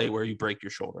a play where you break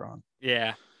your shoulder on.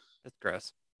 Yeah, that's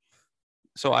gross.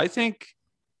 So I think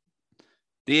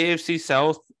the AFC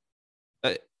South,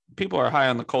 people are high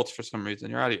on the Colts for some reason.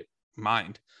 You're out of your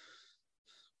mind.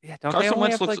 Yeah, don't Carson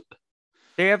Wentz looks like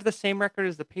they have the same record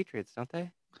as the Patriots, don't they?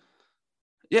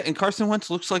 Yeah, and Carson Wentz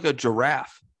looks like a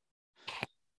giraffe.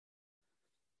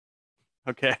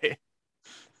 Okay.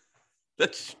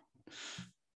 That's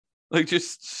like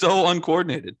just so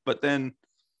uncoordinated. But then,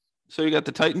 so you got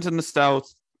the Titans in the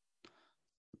South,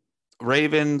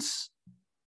 Ravens,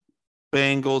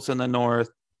 Bengals in the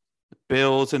North,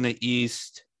 Bills in the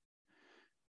East,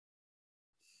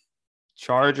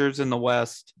 Chargers in the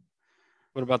West.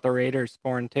 What about the Raiders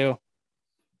 4-2?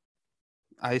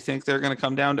 I think they're going to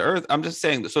come down to earth. I'm just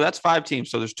saying. So that's 5 teams.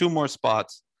 So there's 2 more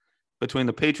spots between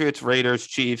the Patriots, Raiders,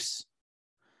 Chiefs.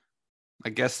 I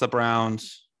guess the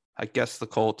Browns. I guess the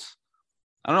Colts.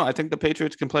 I don't know. I think the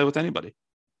Patriots can play with anybody.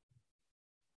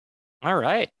 All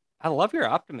right. I love your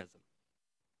optimism.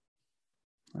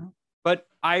 Well, but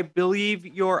I believe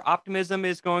your optimism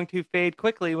is going to fade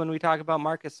quickly when we talk about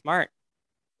Marcus Smart.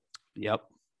 Yep.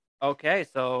 Okay.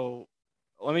 So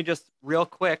let me just real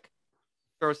quick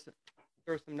throw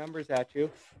some numbers at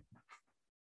you.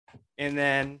 And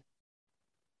then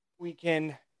we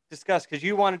can discuss, because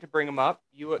you wanted to bring them up.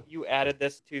 You added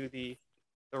this to the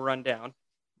rundown.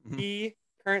 Mm-hmm. He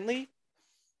currently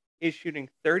is shooting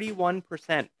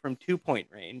 31% from 2-point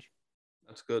range.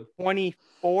 That's good. 24%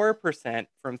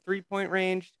 from 3-point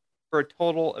range for a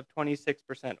total of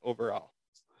 26% overall.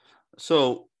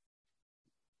 So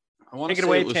I want to take it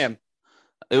away, Tim.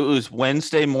 It was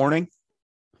Wednesday morning,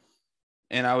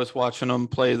 and I was watching them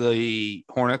play the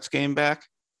Hornets game back.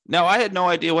 Now, I had no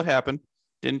idea what happened.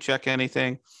 Didn't check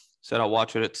anything. Said I'll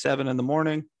watch it at 7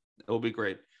 a.m. It'll be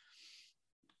great.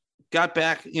 Got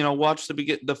back, watched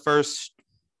the first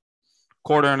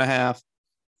quarter and a half,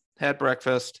 had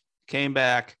breakfast, came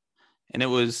back, and it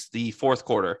was the fourth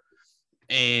quarter.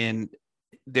 And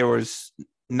there was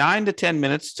 9 to 10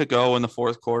 minutes to go in the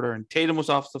fourth quarter, and Tatum was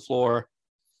off the floor,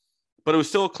 but it was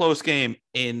still a close game.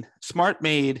 And Smart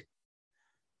made,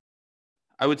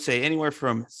 I would say, anywhere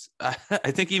from,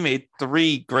 I think he made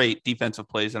 3 great defensive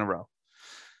plays in a row.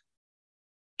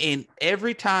 And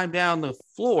every time down the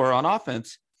floor on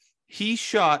offense, he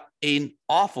shot an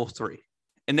awful 3.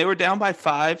 And they were down by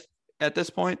 5 at this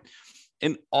point.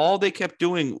 And all they kept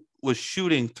doing was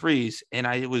shooting 3s. And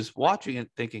I was watching it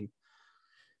thinking,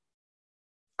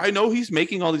 I know he's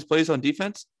making all these plays on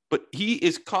defense, but he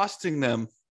is costing them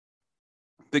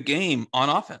the game on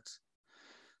offense.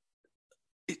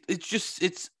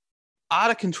 It's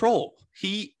out of control.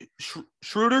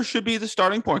 Schroeder should be the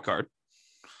starting point guard,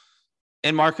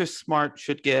 and Marcus Smart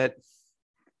should get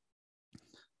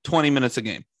 20 minutes a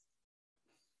game.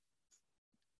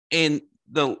 And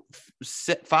the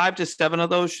 5 to 7 of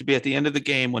those should be at the end of the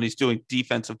game when he's doing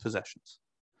defensive possessions.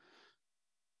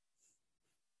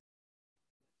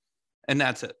 And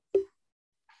that's it.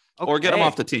 Okay. Or get him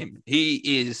off the team.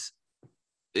 It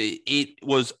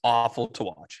was awful to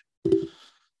watch.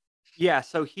 Yeah,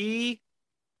 so he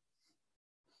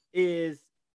is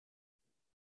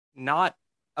not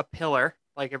a pillar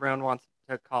like everyone wants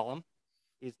to call him.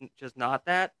 He's just not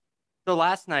that. So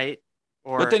last night,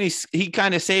 but then he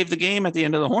kind of saved the game at the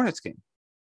end of the Hornets game.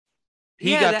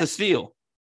 He got the steal.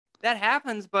 That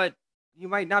happens, but you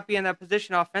might not be in that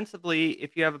position offensively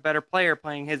if you have a better player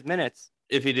playing his minutes.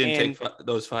 If he didn't And take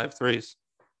those 5 threes.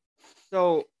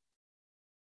 so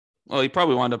Well, he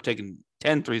probably wound up taking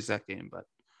 10 threes that game, but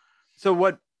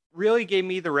what really gave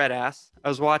me the red ass, I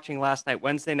was watching last night,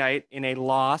 Wednesday night, in a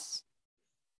loss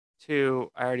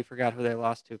to, I already forgot who they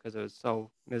lost to because it was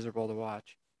so miserable to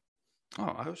watch.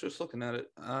 oh, I was just looking at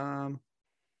it.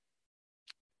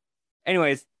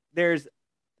 Anyways, there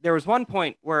was one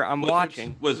point where I'm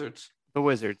watching Wizards. the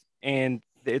Wizards, and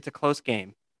it's a close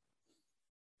game.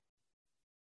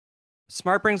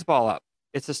 Smart brings the ball up.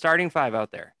 It's a starting 5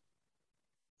 out there.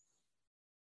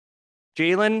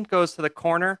 Jalen goes to the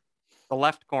corner, the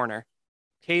left corner.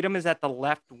 Tatum is at the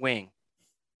left wing.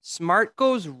 Smart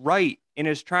goes right and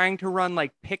is trying to run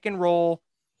like pick and roll.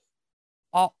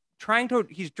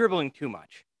 He's dribbling too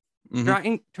much. Mm-hmm.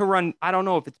 Trying to run, I don't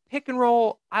know if it's pick and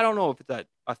roll. I don't know if it's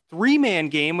a 3-man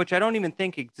game, which I don't even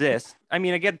think exists. I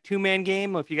mean, I get a 2-man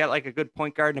game if you got like a good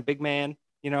point guard and a big man,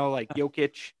 like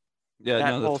Jokic.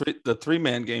 Yeah, no, the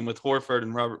 3-man game with Horford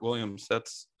and Robert Williams,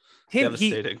 that's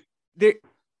devastating.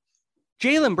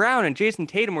 Jaylen Brown and Jason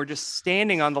Tatum were just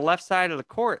standing on the left side of the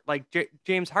court like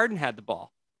James Harden had the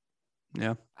ball.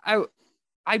 Yeah.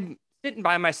 I'm sitting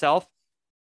by myself,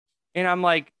 and I'm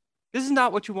like, this is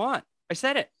not what you want. I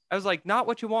said it. I was like, not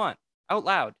what you want, out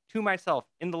loud to myself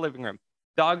in the living room.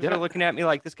 Dogs are looking at me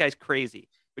like this guy's crazy.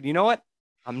 But you know what?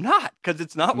 I'm not, because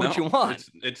it's not what you want.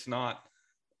 It's not.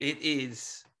 It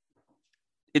is.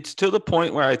 It's to the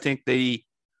point where I think they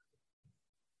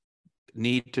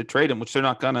need to trade him, which they're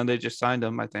not gonna. They just signed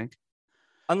him, I think.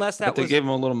 Unless they gave him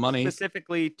a little money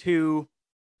specifically to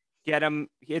get him.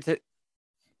 It's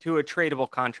to a tradable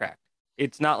contract.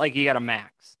 It's not like you got a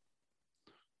max.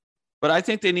 But I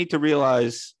think they need to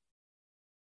realize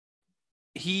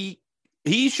he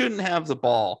shouldn't have the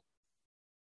ball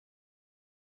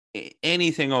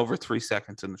anything over 3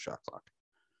 seconds in the shot clock.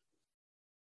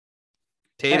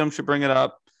 Tatum should bring it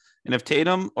up. And if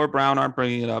Tatum or Brown aren't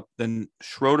bringing it up, then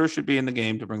Schroeder should be in the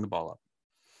game to bring the ball up.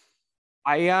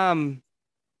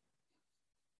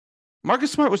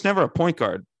 Marcus Smart was never a point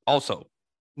guard also.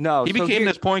 No. He became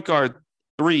this point guard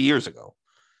 3 years ago.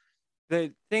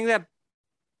 The thing that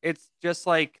it's just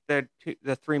like the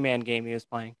 3-man game he was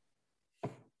playing.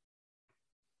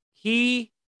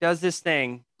 He does this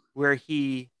thing where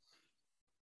he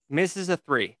misses a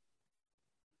 3.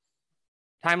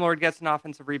 Time Lord gets an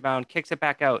offensive rebound, kicks it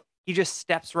back out. He just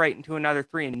steps right into another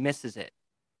 3 and misses it.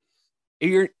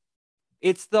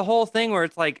 It's the whole thing where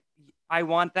it's like, I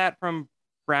want that from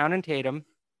Brown and Tatum.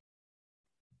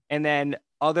 And then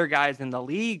other guys in the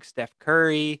league, Steph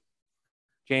Curry,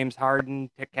 James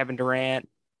Harden, Kevin Durant,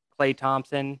 Klay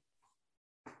Thompson,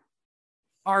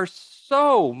 are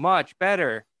so much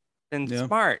better than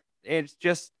Smart. It's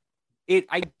just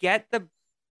I get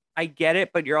it,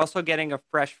 but you're also getting a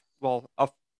fresh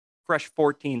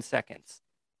 14 seconds.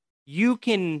 You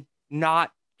can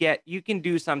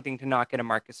do something to not get a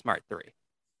Marcus Smart 3.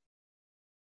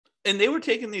 And they were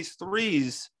taking these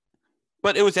threes,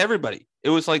 but it was everybody. It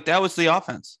was like that was the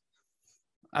offense.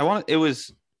 It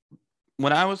was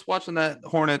when I was watching that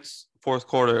Hornets fourth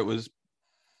quarter, it was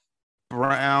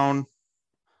Brown,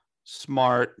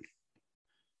 Smart,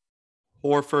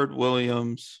 Horford,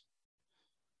 Williams.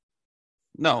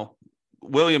 No,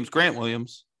 Grant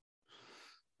Williams,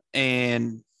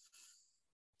 and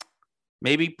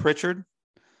maybe Pritchard.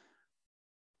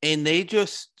 And they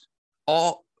just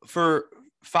all for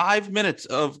 5 minutes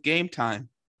of game time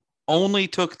only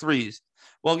took threes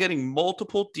while getting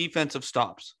multiple defensive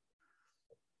stops.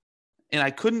 And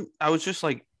I was just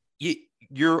like,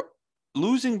 you're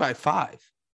losing by 5.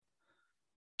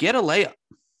 Get a layup.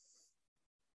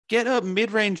 Get a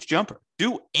mid-range jumper.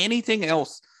 Do anything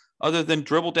else other than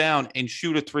dribble down and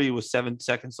shoot a 3 with 7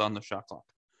 seconds on the shot clock.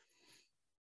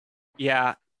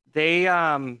 Yeah, they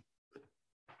are.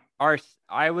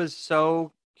 I was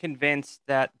so convinced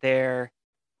that they're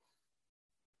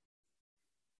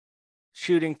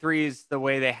shooting threes the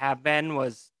way they have been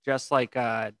was just like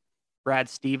a Brad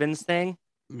Stevens thing.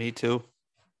 Me too.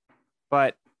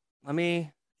 But let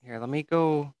me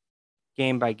go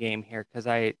game by game here because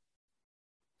I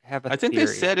have a think theory.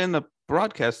 they said in the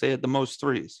broadcast they had the most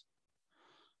threes.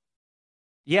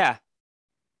 Yeah.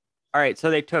 All right,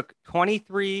 so they took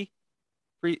 23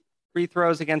 free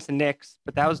throws against the Knicks,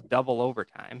 but that was double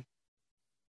overtime.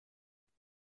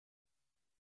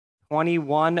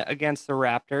 21 against the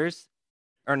Raptors.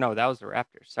 Or no, that was the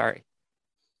Raptors. Sorry.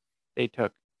 They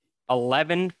took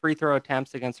 11 free throw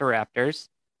attempts against the Raptors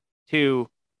to,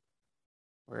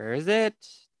 where is it?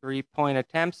 3-point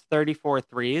attempts, 34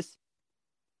 threes.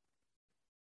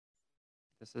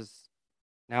 This is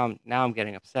Now I'm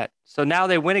getting upset. So now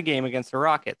they win a game against the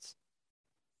Rockets.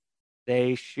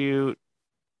 They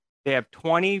have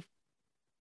 20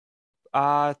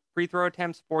 free throw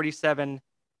attempts, 47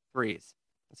 threes.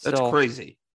 That's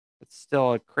crazy. It's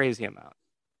still a crazy amount.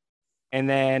 And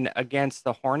then against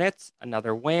the Hornets,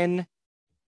 another win.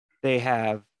 They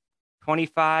have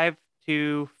 25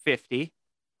 to 50.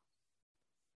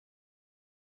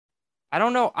 I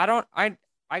don't know. I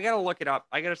gotta look it up.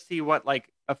 I gotta see what like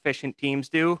efficient teams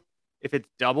do. If it's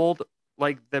doubled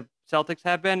like the Celtics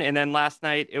have been. And then last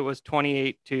night it was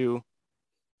 28 to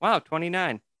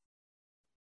 29.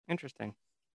 Interesting.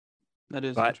 That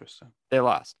is But interesting. they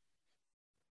lost.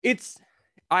 It's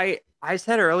I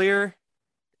said earlier,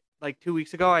 like 2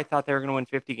 weeks ago, I thought they were gonna win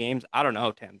 50 games. I don't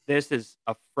know, Tim. This is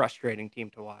a frustrating team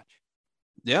to watch.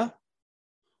 Yeah.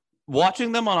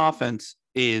 Watching them on offense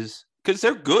is because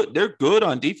they're good. They're good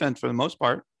on defense for the most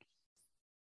part.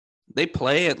 They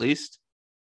play at least.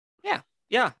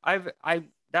 Yeah. I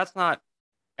that's not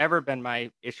ever been my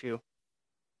issue.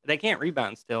 They can't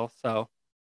rebound still, so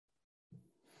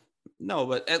No,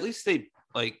 but at least they're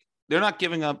not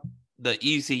giving up the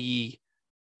easy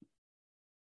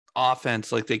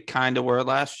offense like they kind of were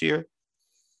last year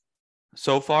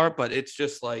so far. But it's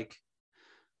just like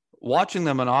watching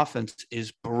them on offense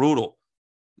is brutal.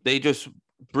 They just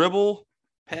dribble,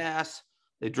 pass,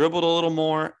 they dribbled a little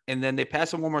more, and then they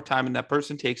pass it one more time, and that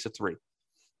person takes a three.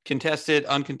 Contested,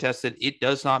 uncontested, it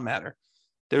does not matter.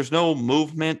 There's no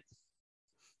movement.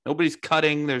 Nobody's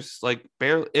cutting. There's like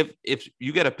barely if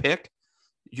you get a pick,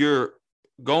 you're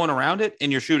going around it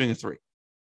and you're shooting a three.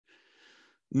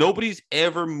 Nobody's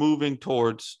ever moving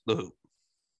towards the hoop.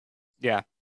 yeah.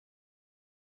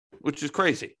 Which is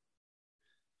crazy.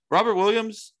 Robert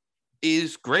Williams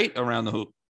is great around the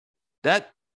hoop.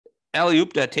 That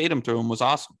alley-oop that Tatum threw him was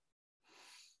awesome.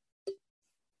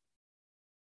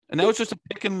 And that was just a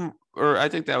pick or I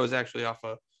think that was actually off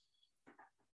a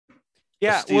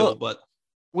steal, but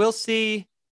we'll see.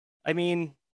 I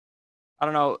mean, I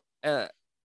don't know.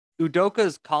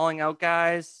 Udoka's calling out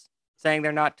guys, saying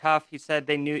they're not tough. He said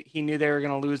he knew they were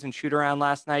going to lose and shoot around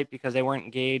last night because they weren't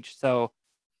engaged. So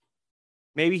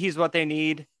maybe he's what they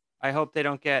need. I hope they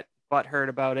don't get butthurt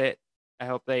about it. I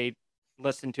hope they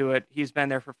listen to it. He's been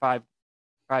there for five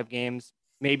games.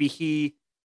 Maybe he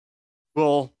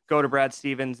will go to Brad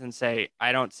Stevens and say,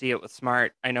 I don't see it with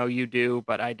Smart. I know you do,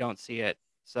 but I don't see it.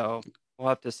 So we'll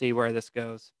have to see where this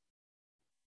goes.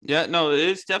 Yeah, no,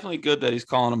 it's definitely good that he's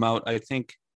calling him out. I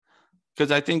think because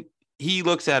I think he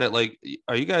looks at it like,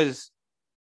 are you guys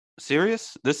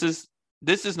serious? This is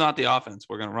not the offense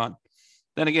we're going to run.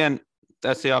 Then again,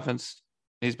 that's the offense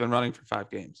he's been running for 5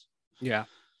 games. Yeah.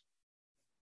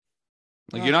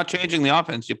 Like you're not changing the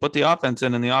offense. You put the offense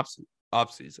in the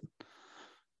off season.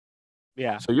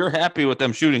 Yeah. So you're happy with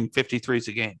them shooting 53s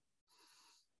a game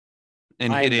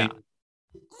and hitting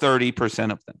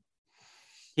 30% of them.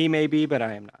 He may be, but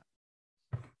I am not.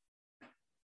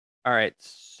 All right.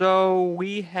 So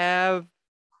we have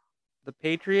the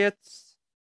Patriots.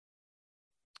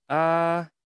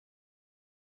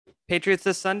 Patriots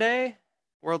this Sunday.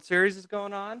 World Series is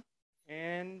going on.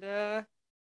 And the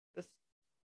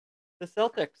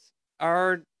Celtics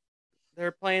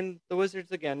they're playing the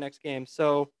Wizards again next game.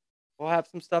 So we'll have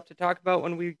some stuff to talk about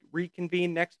when we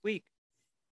reconvene next week.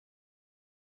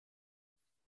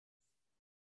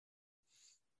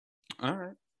 All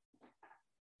right.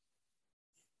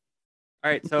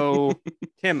 All right, so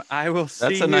Tim, I will see you.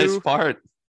 That's a nice part.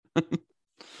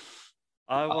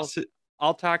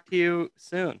 I'll talk to you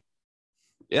soon.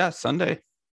 Yeah, Sunday.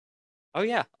 Oh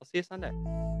yeah, I'll see you Sunday.